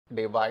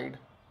divide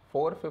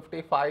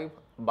 455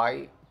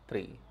 by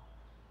 3.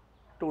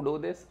 To do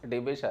this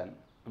division,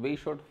 we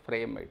should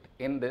frame it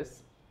in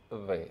this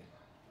way.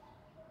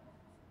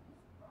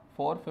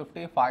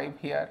 455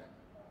 here,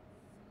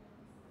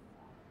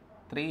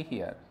 3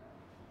 here.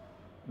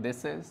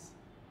 This is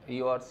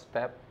your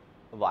step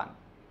 1.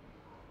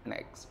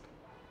 Next,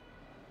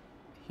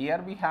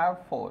 here we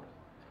have 4,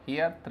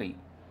 here 3.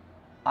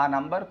 A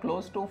number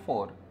close to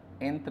 4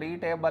 in 3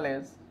 table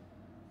is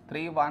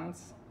 3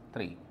 ones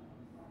 3.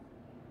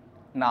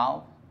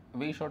 Now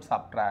we should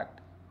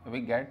subtract, we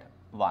get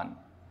 1.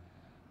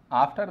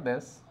 After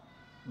this,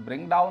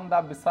 bring down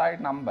the beside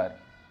number,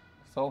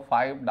 so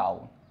 5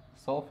 down,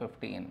 so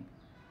 15.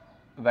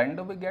 When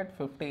do we get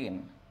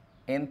 15?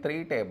 In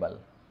 3 table,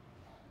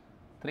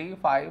 3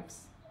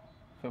 5s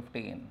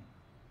 15.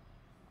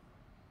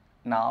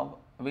 Now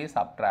we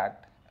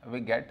subtract, we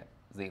get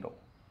 0.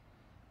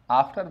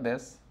 After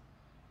this,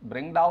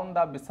 bring down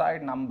the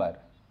beside number,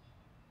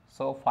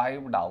 so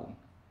 5 down,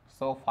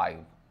 so 5.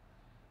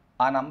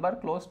 A number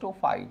close to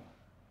 5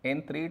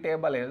 in 3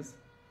 table is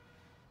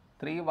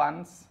 3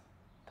 ones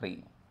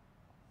 3.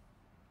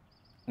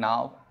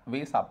 Now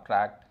we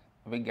subtract,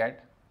 we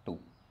get 2.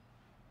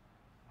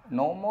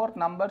 No more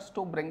numbers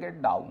to bring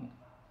it down,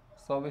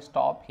 so we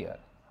stop here.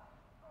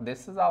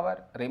 This is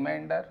our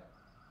remainder,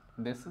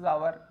 this is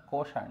our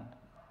quotient.